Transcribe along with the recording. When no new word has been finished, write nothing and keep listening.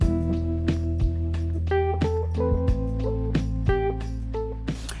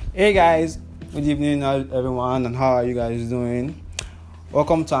Hey guys, good evening everyone, and how are you guys doing?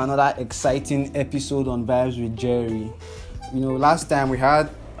 Welcome to another exciting episode on Vibes with Jerry. Last time we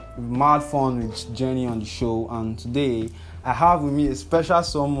had mad fun with Jenny on the show, and today I have with me a special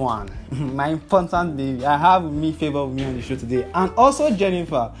someone, my important baby. I have with me Favor with me on the show today, and also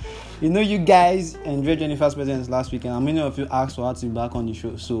Jennifer. You guys enjoyed Jennifer's presence last week, and many of you asked for her to be back on the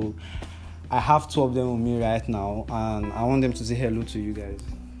show, so I have two of them with me right now, and I want them to say hello to you guys.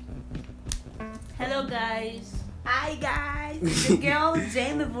 Hello guys. Hi guys. It's your girl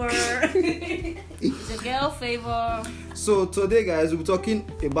Jennifer. It's your girl Favor. So today guys, we'll be talking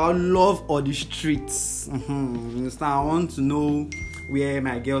about love or the streets. You understand? I want to know where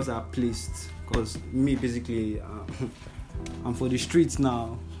my girls are placed, because me basically I'm for the streets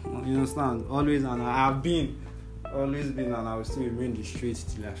now. You understand? Always, and I've always been, and I will still remain the streets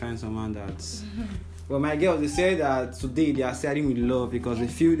till I find someone that's. Well, my girls, they say that today they are starting with love because they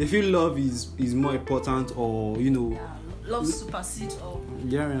feel love is more important, or love supersedes all.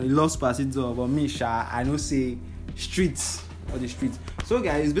 Yeah, love supersedes all. But me, I know say streets or the streets. So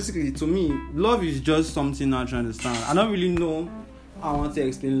guys, basically to me, love is just something I try to understand. I don't really know how I want to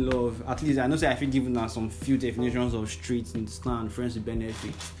explain love. At least I know say I feel given us some few definitions of streets, understand, friends with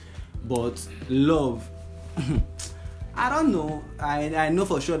benefits. But love. I don't know. I know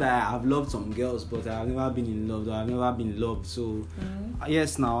for sure that I've loved some girls, but I've never been in love, or I've never been loved. So,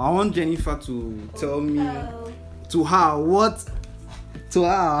 yes, now I want Jennifer to tell me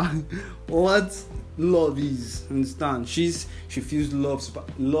what love is. Understand? She feels love.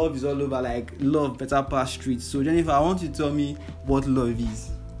 Love is all over, like love better past streets. So, Jennifer, I want you to tell me what love is.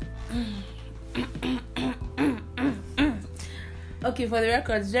 Okay, for the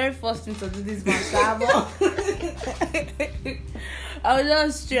record, Jerry forced me to do this myself. I'll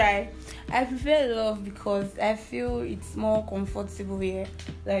just try. I prefer love because I feel it's more comfortable here.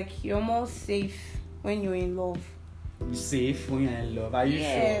 Like, you're more safe when you're in love. You're safe when you're in love? Are you sure?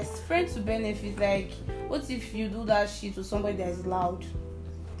 Yes, friends to benefit. Like, what if you do that shit to somebody that is loud?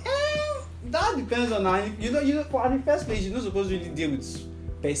 That depends on how you know. In the first place, you're not supposed to really deal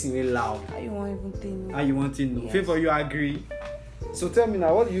with person really loud. How you want even think? How you want to know? Yes. Favor, you agree? So tell me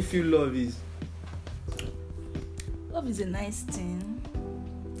now, what do you feel love is? Love is a nice thing.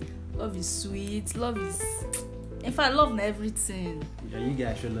 Love is sweet. Love is... In fact, love is everything. Yeah, you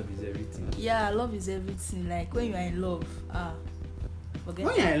guys sure love is everything. Yeah, love is everything. Like, when you are in love, forget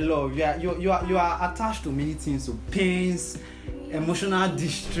when you're in love, you are attached to many things. So pains, emotional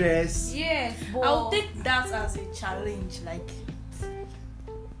distress. Yes, but I'll take that as a challenge. Like,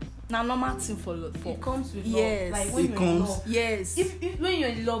 now normal thing for it comes with yes. love. Like when It you're comes- in love. Yes. If when you're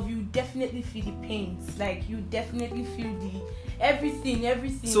in love, you definitely feel the pains. Like you definitely feel the everything.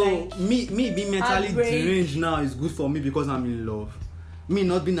 So like, me being mentally heartbreak. deranged now is good for me because I'm in love. Me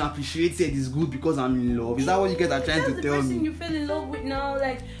not being appreciated is good because I'm in love. Is that what you guys are trying to that's tell the person me? you fell in love with now.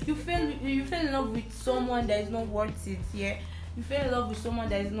 Like you fell in love with someone that is not worth it. Yeah. You fell in love with someone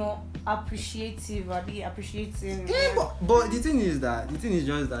that is not appreciative or be appreciating. Yeah, but the thing is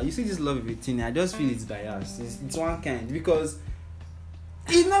just that you see this love with thing, I just feel it's biased. It's one kind because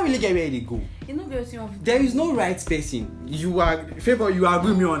it's not really get where they go. You know what you're There is no right person. You agree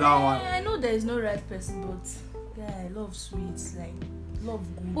with me on that one. I know there is no right person, but I love sweets. Like, love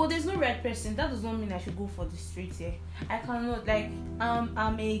good. But there's no right person. That does not mean I should go for the street here. I cannot, like,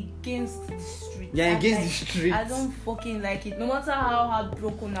 I'm against the street. Yeah, against like, the street. I don't fucking like it. No matter how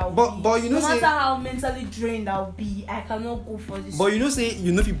heartbroken I'll be. But you know no say, matter how mentally drained I'll be, I cannot go for the street. but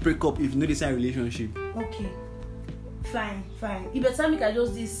if you break up if you know this kind of relationship. Okay. Fine. You better make I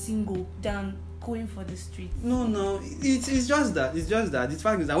just this single than going for the street. No. It's just that. The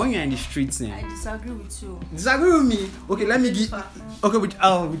fact is that when you're in the streets, I disagree with you. disagree with me. Okay, let me give. Okay,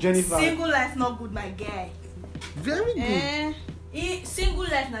 with Jennifer. Single life not good, my guy. Very good. Single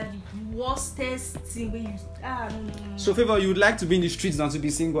life na the worstest thing when you no. So, Favor, you would like to be in the streets than to be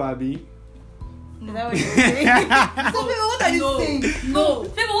single, Abby? Is that what you're saying? So, Favor, what are you saying? No.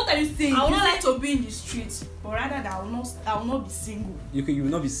 Favor, what are you saying? I would not like to be in the streets, but rather that I will not be single. You will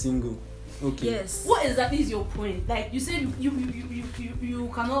not be single. Okay. Yes. What exactly is your point? Like you said, you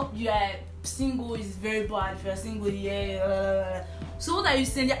cannot. You are single is very bad. If you are single, yeah. So what are you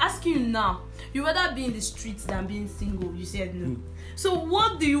saying? They're asking you now. You rather be in the streets than being single. You said no. So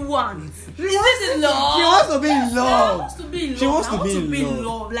what do you want? Is this in love? She wants to be in I love. want to be in love. She wants I to want be to in be love. in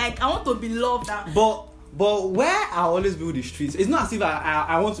love. Like I want to be loved. But where I always be with the streets, it's not as if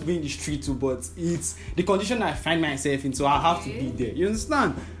I want to be in the street too, but it's the condition I find myself in, so I have to be there. You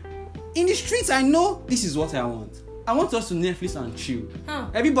understand? In the streets, I know this is what I want. I want us to Netflix and chill. Huh.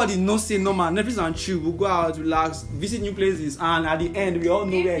 Everybody knows say no man, Netflix and chill. We'll go out, relax, visit new places, and at the end we all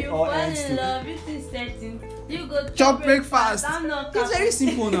know where If it you all fall ends in to. love, it is certain. You go Chop breakfast. I'm not It's very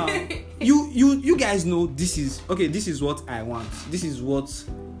simple now. You guys know this is okay. This is what I want. This is what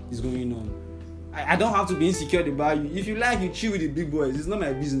is going on. I don't have to be insecure about you. If you like, you chill with the big boys. It's not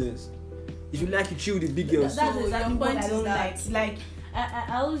my business. If you like, you chill with the big girls. That's So exactly your what point I don't is that- like.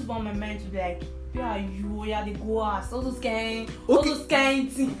 I always want my mind to be like, yeah, you, yeah, they go ass, all those kind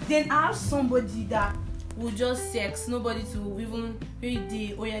things. Then I have somebody that will just sex, nobody to even read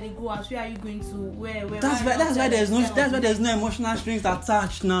the, oh yeah, they go ass. Where are you going to? Where? That's why there's no emotional strings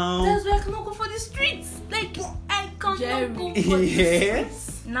attached now. That's why I cannot go for the streets. Like I cannot Jerry. go for the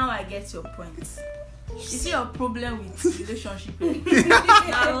Yes. Now I get your point. You see your problem with relationship?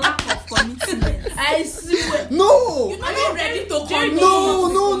 Na lack of commitment. I swear. No. You're not ready to Jerry, commit.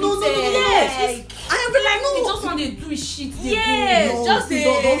 No. Yes. I am very like They no. just want to do shit. They Yes, go. just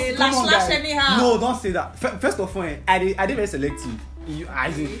don't- come on, lash guys. anyhow. No, don't say that. First of all, I did very selective.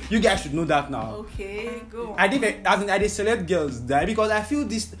 You guys should know that now. Okay, go. I did select girls there because I feel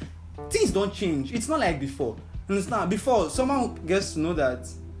this things don't change. It's not like before. Understand? Before someone gets to know that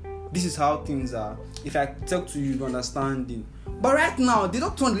this is how things are. If I talk to you, you understand it. But right now, they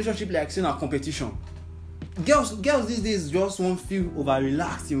don't turn relationship like saying a competition. Girls these days just won't feel over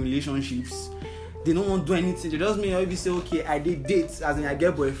relaxed in relationships. They don't want to do anything. They just maybe say, okay, I did dates, as in I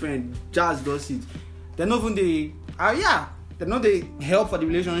get boyfriend, Jazz does it. They're not even they're not they help for the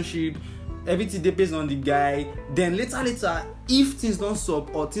relationship. Everything depends on the guy. Then later, if things don't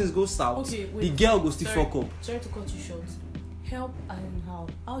stop or things go south, Okay, the wait. girl will still Sorry. fuck up. Sorry to cut you short. Help and how?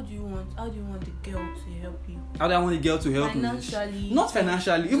 How do you want the girl to help you? How do I want the girl to help Financially. me? Not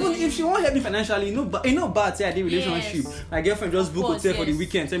financially. Even if she won't help me financially, you know bad. Say I did relationship. Yes. My girlfriend just Of book course, hotel for the yes.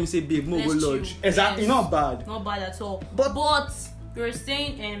 weekend. Tell me say, babe, more go Let's lodge. chill. Exactly, Yes. not bad. Not bad at all. But you're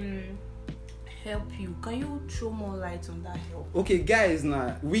saying help you. Can you throw more light on that help? okay,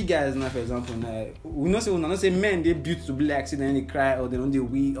 we guys now, for example, now we not say men they built to be like, say then they cry or they don't they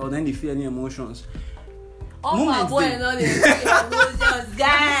weep or then they feel any emotions. All my Moments boys dey. know they emotions,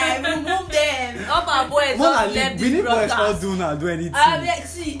 guys. Remove them. All my boys More don't like left we this need boys not broadcast. do anything.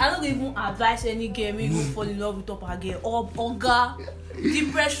 See, I don't even advise any girl when you fall in love with top girl or oga,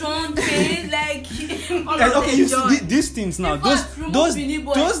 depression, pain, like all of Okay, you them see joy. these things now, In fact, remove Beanie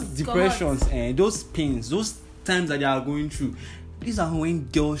Boys. those Come depressions and those pains, those times that they are going through, these are when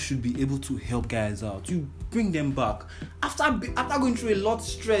girls should be able to help guys out. You bring them back after going through a lot of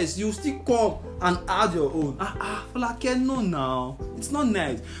stress. You still come and add your own. Like no, now it's not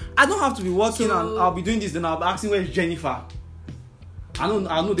nice. I don't have to be working and I'll be doing this. Then I'll be asking where's Jennifer. I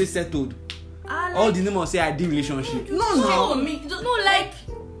know they settled. All the name of say I did relationship. No, me. No, like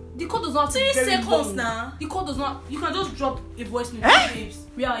the call does not take 3 very seconds long. now. The call does not. You can just drop a voice note. Babes,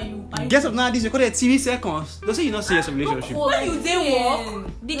 where are you? Are you Guess of nowadays, you call it TV seconds. Don't say you're not serious in relationship. Oh, When you dey yeah.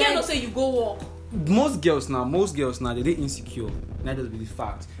 walk, the girl don't say you go walk. Most girls now, they're insecure. That does be the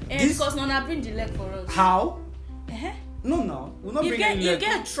fact. And because Nona bring the leg for us. How? Uh-huh. No, we're not You bringing get leg. you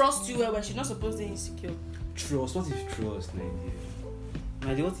get trust you where she's not supposed to be insecure. Trust. What is trust,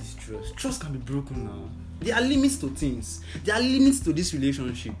 Nadia? What is trust? Trust can be broken now. There are limits to things. There are limits to this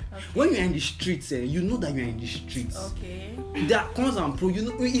relationship. Okay. When you're in the streets, you know that you're in the streets. Okay. There are cons and pros. You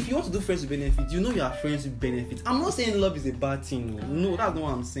know, if you want to do friends with benefit, you know you are friends with benefit. I'm not saying love is a bad thing. No, that's not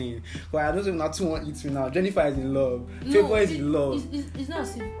what I'm saying. But I don't say not too want eat me now. Jennifer is in love. Favor is in love. It's not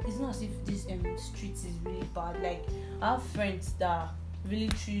as if this street is really bad. Like I have friends that really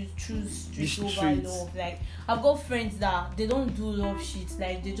choose streets over streets. love. Like I've got friends that they don't do love shit.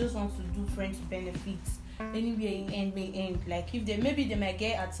 Like they just want to do friends with benefits. Anyway, may end. Like if they might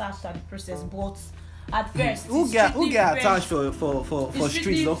get attached at the process, but at first Who it's get strictly attached friends. for It's streets?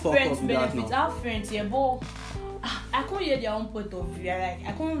 strictly Don't fuck friends up with that benefits. now. I have friends here, but I can't hear their own point of view. Like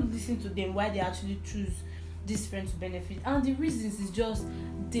I can't listen to them why they actually choose this friend to benefit, and the reasons is just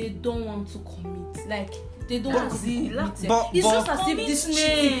they don't want to commit. Like they don't want to be committed. It's just as if this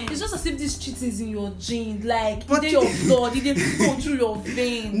cheating. It's just as if this cheating is in your genes. Like But it's your blood. It go through your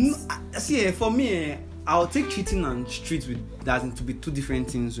veins. See, for me, I'll take cheating and street with that to be two different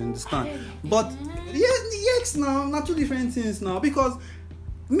things. You understand? But yes, now two different things now because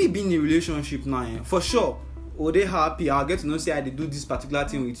me being in a relationship now, for sure, oh they happy. I'll get to know say I do this particular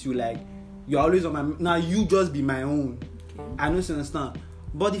thing with you. Like you're always on my now. You just be my own. Okay. I don't understand.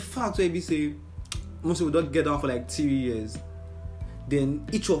 But the fact where we say most people don't get down for like 3 years. Then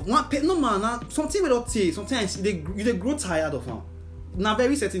each of one no man now something we don't say sometimes they grow tired of them. Now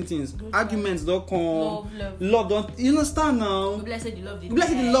very certain things arguments don't come Love. don't you understand now Blessed the love.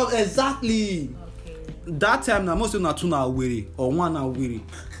 blessed the love exactly Okay. that time now most of na two na weary or one na weary.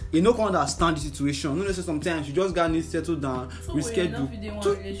 You no can understand the situation. No, say sometimes you just gotta need to settle down, So reschedule.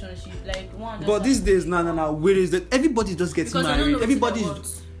 one relationship, like one. But these days, nah, weary is that everybody just getting because married. Everybody.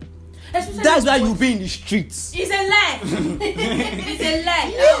 Especially That's why you be in the streets. It's a lie. It's a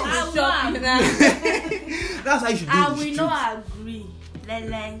lie. That's how you should be I in the will streets. not agree.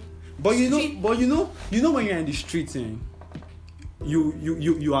 Like. But you know when you're in the streets,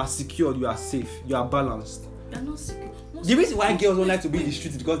 you are secure, you are safe, you are balanced. You're not secure. The reason why girls don't like to be in the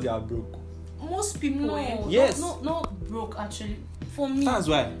streets is because they are broke. Most people, No. Yes. not broke actually. For me, That's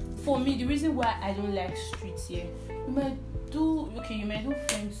why. For me, the reason why I don't like streets here, you might do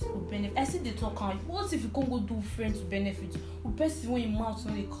friends with benefit. I see the talk on. What if you can't go do friends with benefits? Who person when your mouth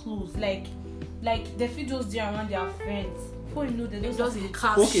on the close, like they feel just there around their friends. Before you know they just a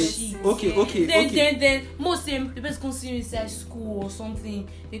cast Okay, shit. okay. Then most them the person can see you inside school or something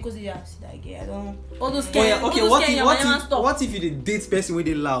because they see that girl. I don't all those What if you date person where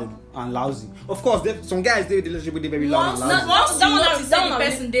they loud and lousy? Of course, some guys they relationship with they very loud and lousy. That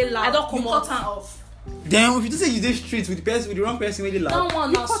person they loud. I don't come you out. cut her off. Then if you just say you date streets with the wrong person where they loud. That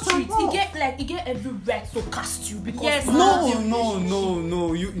one you on cut street, am off. he get every right to cast you because Yes. No.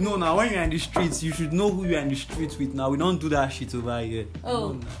 You know now when you're in the streets, you should know who you're in the streets with. Now we don't do that shit over here.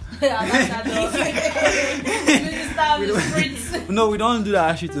 Oh, streets. No, we don't do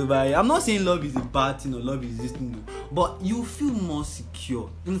that shit over here. I'm not saying love is a bad thing or love is this thing, but you feel more secure.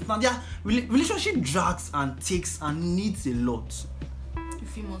 You understand? Yeah, relationship drags and takes and needs a lot. You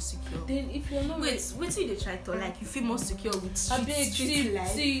feel more secure. Then if you're not Wait till they try to like you feel more secure with street life.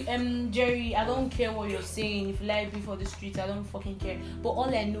 see, Jerry, I don't care what you're saying. If you like me for the streets, I don't fucking care. But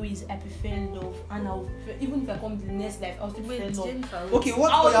all I know is I prefer love, and even if I come to the next life, I'll still prefer love. Jennifer, Okay,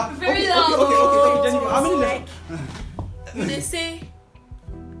 what? I would prefer love. Okay, Jennifer, how many like, left? they say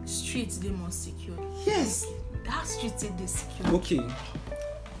streets they more secure. Yes. That street they secure. Okay,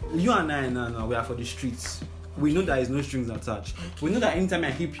 you and I now we are for the streets. We know there is no strings attached. We know that anytime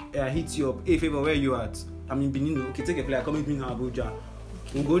I hit you up, hey favor, where you at? I'm in Benin. Okay, take a flight. Come with me now, Abuja.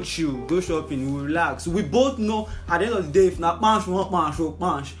 We'll go chill, go shopping, we'll relax. We both know at the end of the day, if not punch, we won't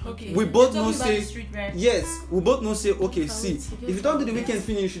punch. Okay. We both You're know talking about say the street, right? yes. We both know say okay. See, if you don't do the weekend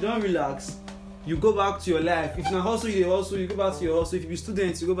finish, you don't relax. You go back to your life. If not hustle, you go back to your hustle. If you be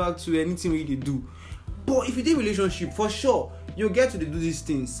students, you go back to anything you do. But if you do relationship, for sure, you'll get to do these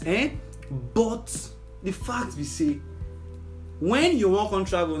things, But the fact we say, when you want to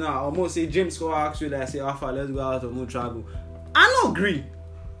travel now, almost say James go ask you that say, Alpha, let's go out or no travel. I don't agree.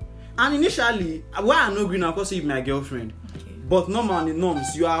 And initially, why I no agree now because you're my girlfriend. Okay. But normally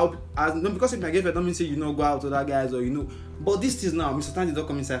norms, you are because if my girlfriend don't mean say you know go out with other guys or you know. But this is now, Mr. Tandy don't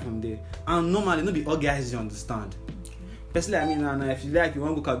come inside from there. And normally not be all guys you understand. Personally, I mean, now if you like, you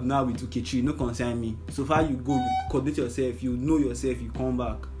want to go Kaduna with Ukechi, no concern me. So far you go, you coordinate yourself, you know yourself, you come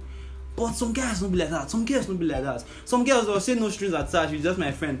back. But some guys don't be like that. Some girls will say no strings attached. You're just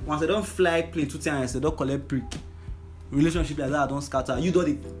my friend. Once I don't fly plane 2 times, they don't collect prick. Relationship like that don't scatter. You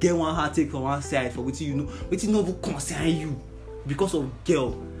don't get one heartache from one side for what you know. What you know will concern you because of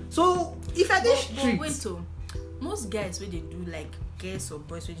girl. So if I did streets, but wait, so most guys where they do like girls or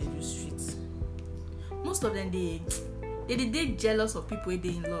boys where they do streets, most of them they jealous of people where they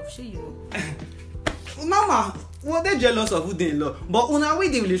in love. Sure, you know. Mama, well they jealous of who they in love. But una way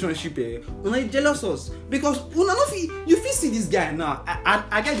the relationship, una jealous us because una no feel you feel see this guy now.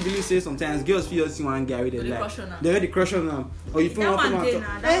 I get to believe say sometimes girls feel see one guy with they like they already crush on them or you feel one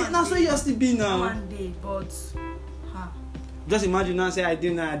now so you still be now. One day, but just imagine now say I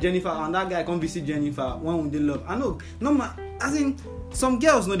did Jennifer and that guy come visit Jennifer. When would they love? I know no man. As in some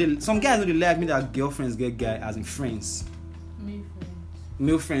guys know they like me that girlfriends get guy as in friends.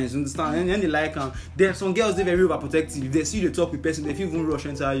 Male friends, understand? And then they like then some girls they very overprotective. They see you talk with person, they feel even rush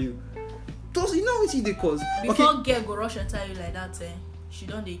enter you. Those you know what they cause. Before girl go rush enter you like that, she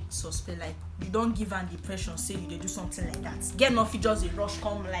don't they suspect like you don't give her the impression say you they do something like that. Girl not just a rush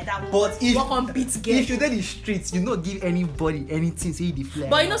come like that. But if walk on beat girl. If you dey the streets, you not give anybody anything, say the fly.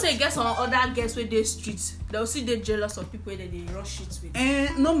 But you know say get some other girls where they streets, they'll see they jealous of people that they rush it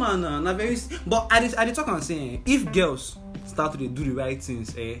with. No man, not very. But I did talk and saying if girls start to do the right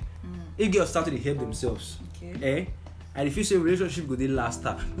things, if girls start to help themselves, and if you say relationship go they last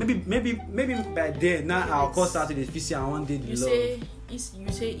her. Maybe by then now our cause started the feel and one day the love. You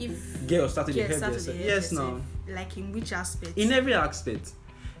say if girls started to help themselves. Yes, now. Like in which aspect? In every aspect.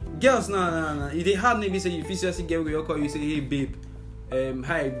 Girls, no. If they had maybe say you feel seriously girl will call you say, hey babe,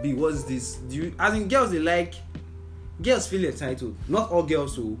 hi B, what's this? As in girls girls feel entitled. Not all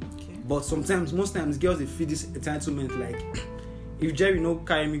girls so. But sometimes, most times, girls they feel this entitlement like If Jerry no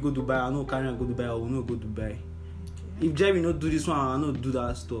carry me go Dubai, I no carry him go Dubai, I will not go Dubai. If Jerry no do this one, I no do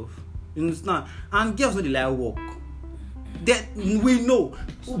that stuff. You understand? And girls know they like work. That we know.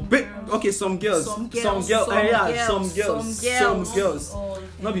 Okay, some girls. Not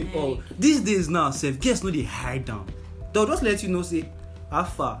be all. These days now, girls know they hide down. They'll just let you know, say, how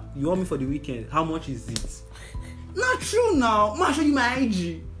far? You want me for the weekend? How much is it? Not true now. Man, show you my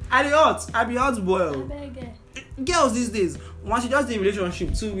IG. I be hot boy. Girls these days, once you just in a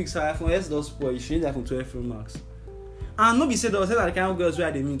relationship 2 weeks, her iPhone S does spoil. She needs iPhone 12 Pro Max. And nobody said that the kind of girls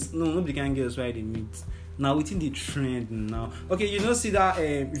where they meet. No, nobody can girls where they meet. Now within the trend now. Okay, you know, see that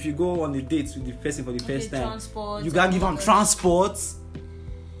if you go on a date with the person for the first time, you gotta give them transport.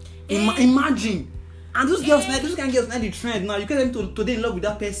 Imagine. And those girls, those kind of girls, now the trend now. You get them to they in love with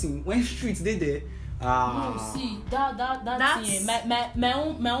that person when streets they there. No, see that thing. My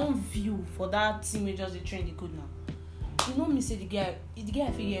own view for that thing with just the trend they could now. You know me say the guy if you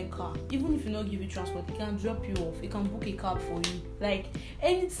get a car, even if you not give you transport, he can drop you off, he can book a cab for you. Like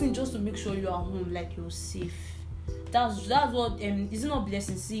anything just to make sure you are home, like you're safe. That's what is it not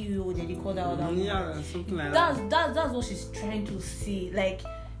Blessing CEO that they call that other one? Yeah, something like that. That's what she's trying to say. Like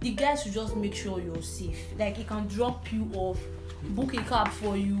the guy should just make sure you're safe. Like he can drop you off, book a cab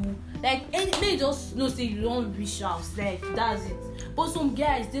for you. Like they just say you don't reach out. Like that's it. But some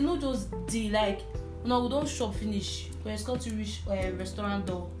guys they not just do like no, we don't shop finish. When it's got to reach restaurant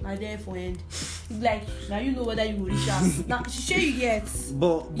door, now there for end. Like now you know whether you will reach out. Now sure you get.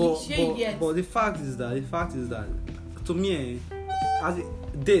 But the fact is that to me, as a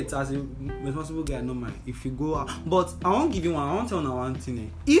responsible guy, no mind if you go out. But I won't give you one. I want to tell you one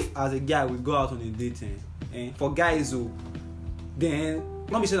thing. If as a guy we go out on a date, for guys who, then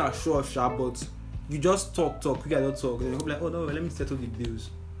not be saying that show off sharp, but you just talk. You guys don't talk. Then you go like, oh no, let me settle the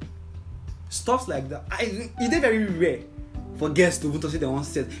bills. Stuff like that. It's very rare for girls to even say they want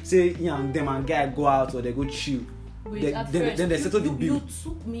to say them and guy go out or they go chill. Wait, then they settle the bill. You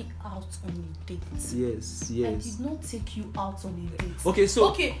took me out on a date. Yes. I did not take you out on a date.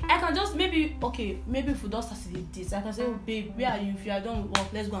 Okay, I can just maybe if we don't start the date, I can say, oh babe, where are you? If you are done with work,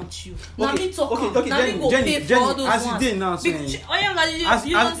 let's go and chill. Now me talk. Okay, now me go pay for all those as ones. you did now, you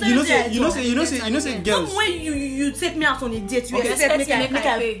say girls. Some way you take me out on a date, you expect me to make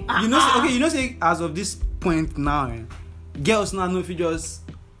pay. As of this point now, girls now know if you just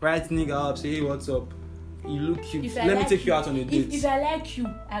write nigga up, say hey, what's up? You look cute. Let me take you out on a date. If I like you,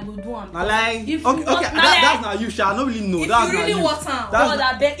 I go do one. I like. That's not you. Shall not really know. If that's you really not want some,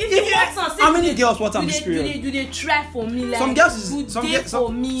 I beg. If you want some, how many girls want some this period? Do they try for me? Like some girls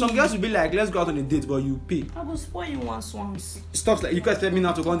will be like, let's go out on a date, but you pay. I will spoil you once. Stuff like you can't tell me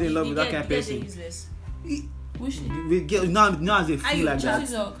now to go in love with that kind of person. Now as they feel like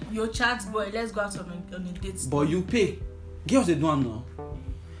that. Your chat boy, let's go out on a date. But you pay. Girls they don't know.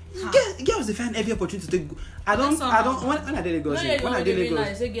 Girls they find every opportunity to take. I don't. When I did Lagos,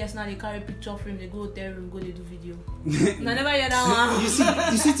 I say girls now they carry picture frame, they go hotel room, go they do video. I never hear that one. you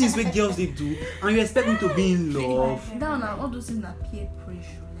see things where girls they do, and you expect them to be in love. Down all those things are peer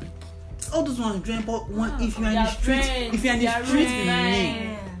pressure. All those ones dream, but if you're in the street, with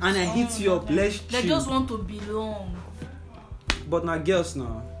me, and I hit you up, let's chill. They just want to belong. But now girls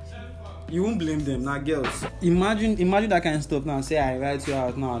now. You won't blame them, now girls. Imagine that kind of stuff now. Say I write you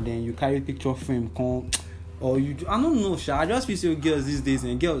out now, then you carry picture frame, come, or you. I don't know, Sha. I just feel so girls these days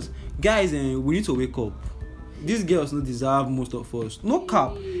and guys, we need to wake up. These girls don't deserve most of us. No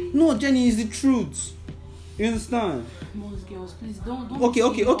cap. No, Jenny, is the truth. You understand? Most girls, please don't.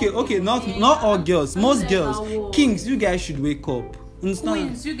 Okay. Not all girls. Most girls, kings, you guys should wake up. Understand?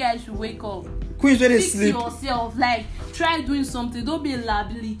 Queens, you guys should wake up. Queens, where they sleep. Yourself, like try doing something. Don't be a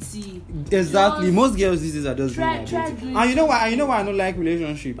liability. Exactly. Just most girls these days are just try doing and you know why I don't like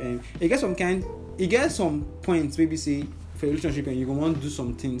relationship. You get some points maybe say for a relationship and you want to do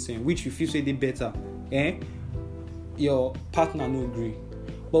some things which you feel say they better. Your partner no agree.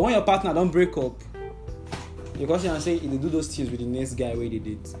 But when your partner don't break up, you go and say they do those things with the next guy where they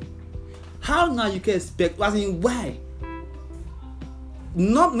did. How now you can expect? As in why?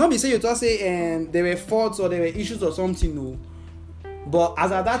 Not be say you just say there were faults or there were issues or something, no. But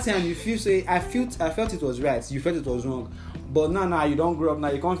as at that time you feel say I felt it was right, you felt it was wrong. But now you don't grow up now,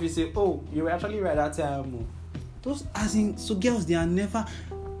 you can't feel say, oh, you were actually right that time. Those as in so girls they are never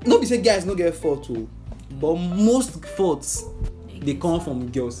not be say guys no get fault too. But most faults they come from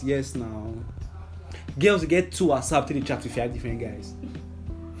girls, yes now. Girls get too accepted to chat with 5 different guys.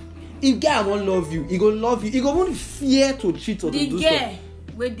 If guy won't love you, he go love you. He go won't fear to cheat or to do stuff.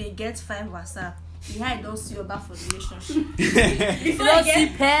 Where they get 5 WhatsApp, behind don't see you back for relationship. Before you don't see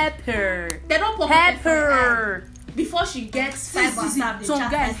pepper. They don't pop pepper. before she gets See, 5 see, WhatsApp, they some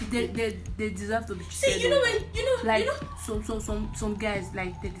chat guys, like they deserve to be cheated. see, you know when like you know some guys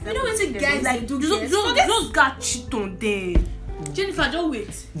like they deserve. You know to wetin be cheated. guys like dey do just girls? Forget- just got cheat on them. Jennifer, don't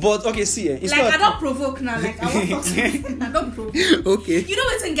wait. But okay, see, it's Like not. I don't provoke now. Like I want to talk something. I don't provoke. Okay. You know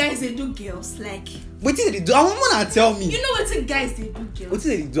what guys they do girls like. What did they do? I want to tell me. You know what guys they do What girls.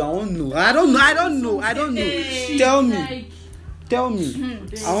 did they do? I want to know. I don't know. Hey, Tell me. Like, Tell me.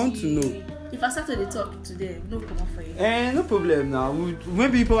 I want to know. If I started to talk today, no come on for you. No problem now.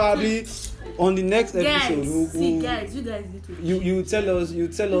 Maybe probably on the next episode. guys, see, guys, you guys need to. You tell us. You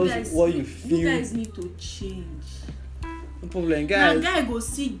tell us guys, what you feel. You guys need to change. No problem, Now, guys. guy go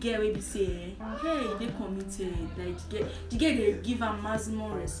see girl wey be say, hey, they committed. Like, the girl they give her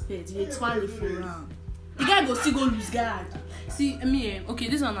maximum respect. They twirl for am. The guy go still go lose guard. See, me, okay,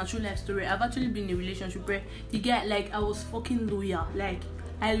 this is a true life story. I've actually been in a relationship where the guy, like, I was fucking loyal. Like,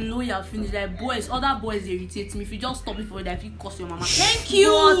 I loyal finish. Like, other boys they irritate me. If you just stop it for that, if you curse your mama. Thank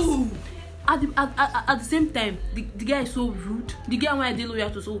you. But at the same time, the guy is so rude. The guy when I did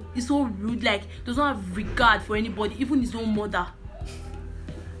loyal to is so rude. Like, doesn't have regard for anybody, even his own mother.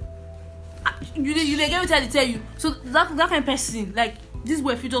 You get what I tell you. So that kind of person, like, this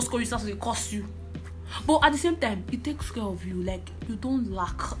boy if you just call you starts to cost you. But at the same time, it takes care of you. Like, you don't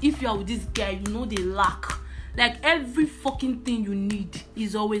lack. If you are with this guy, you know they lack. Like, every fucking thing you need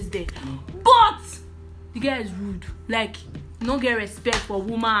is always there. But the guy is rude. Like, you don't get respect for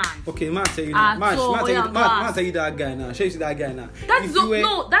woman. Okay, man, tell you now. Man, tell you that guy now. Show you that guy now. That's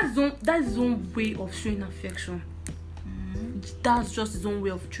his own way of showing affection. That's just his own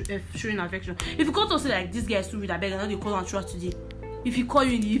way of showing affection. If you come to say like this guy is too rude, I beg, I know they call and trust today. If he call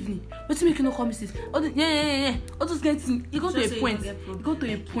you in the evening, what you make you not call me sis? Yeah. All those guys, you go to a point. You go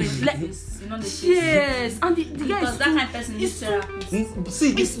to a point. Like, yes, and the guy Because is that kind of person needs therapy.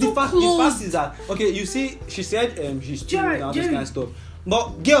 See, the fact is that okay. You see, she said she's too rude and all this kind of stuff.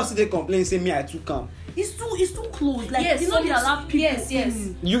 But girls still they complain, say me I too calm. It's too close. Like, Yes, you know they allow people. yes.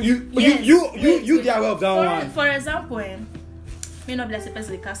 You they are aware of that one. For example, may not be like a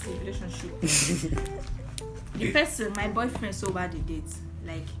person they cast in relationship. The person, my boyfriend, so bad they date.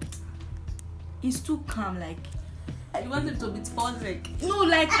 Like, he's too calm. Like, You want him to be toxic. no,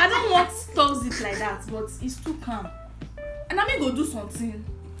 like I don't want toxic like that, but he's too calm. And I may go do something.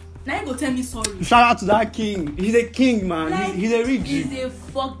 Now he go tell me sorry. Shout out to that king. He's a king, man. Like, he's a rich. He's a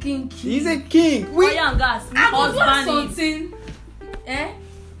fucking king. He's a king. Oil and gas. I go do Husband. something.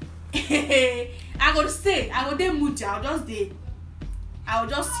 I go stay. I go dey mood. I will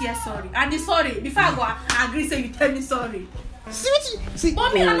just hear sorry. And the sorry, before I go agree, say you tell me sorry. See,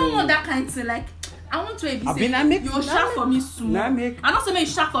 But me, I don't want that kind of thing. Like, I want to be say, you shout for me soon. I'm not saying you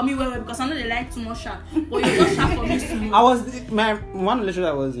shout for me well because I know they like too much shout. But you just shout for me soon. I was my one relationship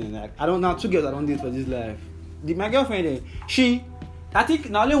I was in. Like I don't know 2 girls I don't date for this life. My girlfriend, I think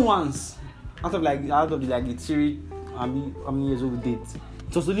now only once out of the 3 how many years old we date.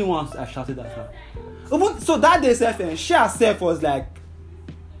 It was only once I shouted at her. Even so that day, she herself was like,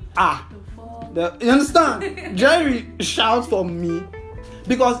 you understand? Jerry shouts for me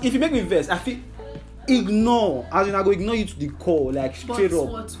because if you make me vex, I feel ignore. As in, I go ignore you to the core, like straight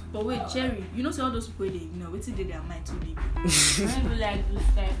up. But wait, Jerry, you know, say all those people they ignore. Wait till they their mind too deep. Maybe like this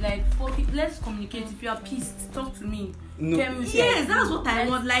time, like fuck it, let's communicate. If you are pissed, talk to me. No. Tell me. Yes, that's what I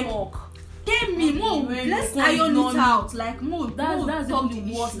want. Like, tell me more. Let's iron it out. Like more. That's talk the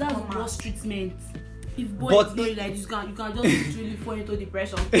the worst. issue, That's come the out. worst treatment. If boys But know you like this, you can just literally fall into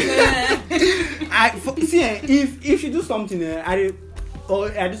depression. If you do something, I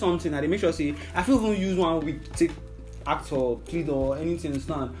do something, I make sure say I feel even use 1 week to take act or plead or anything,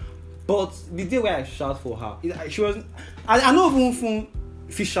 understand. But the day where I shout for her, she was. I know even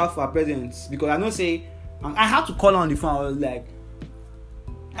if she shout for her presence because I know say I had to call her on the phone. I was like,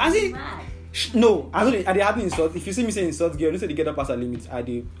 no, I don't. I hardly insult. If you see me say insult girl, you say they get up past her limit. I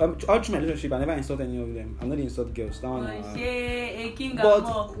do. All through my relationship, I never insult any of them. I'm not the insult girls. That one. A king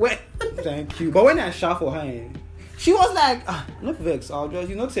But thank you. But when I shout for her, she was like, no vex. I'll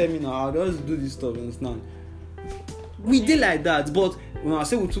just tell me now. I'll just do this stuff. Understand? We did like that, but when I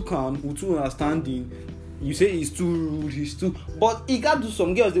say we're too calm, we're too understanding. You say he's too rude. He's too. But he got to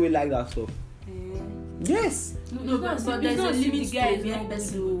some girls they will like that stuff. Yes. No, but there's a limit to guy the behind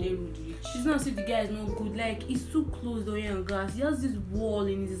person who they rude. It's not as if the guy is not good. Like, he's too close to oil and gas. He has this wall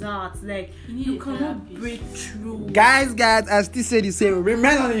in his heart. Like, you cannot break through. Guys, I still say the same.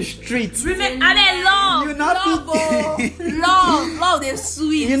 Remain on the streets. And then love. You not Love the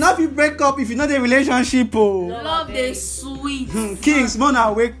sweet. You not be break up if you know the relationship. Love the sweet. Kings,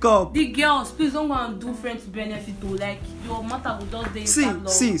 man, wake up. The girls, please don't go and do friends benefit too. Like, your matter will just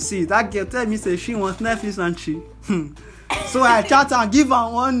stay. See, that girl tell me say she wants Netflix and she. So I chat and give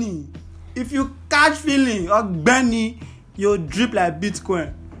her money. If you catch feeling or Benny, you drip like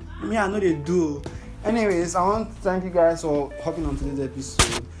Bitcoin. Me, I know they do. Anyways, I want to thank you guys for hopping on today's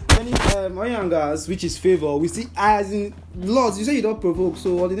episode. Young guys, which is favor, we see as in lots. You say you don't provoke,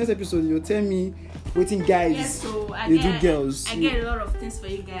 so on the next episode you'll tell me waiting guys. Yes, so they do girls. I get a lot of things for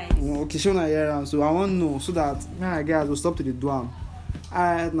you guys. Okay, Shona here, so I want to know so that my guys will stop to the drum.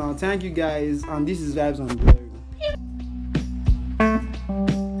 Alright, now thank you guys, and this is Vibes on Jerry.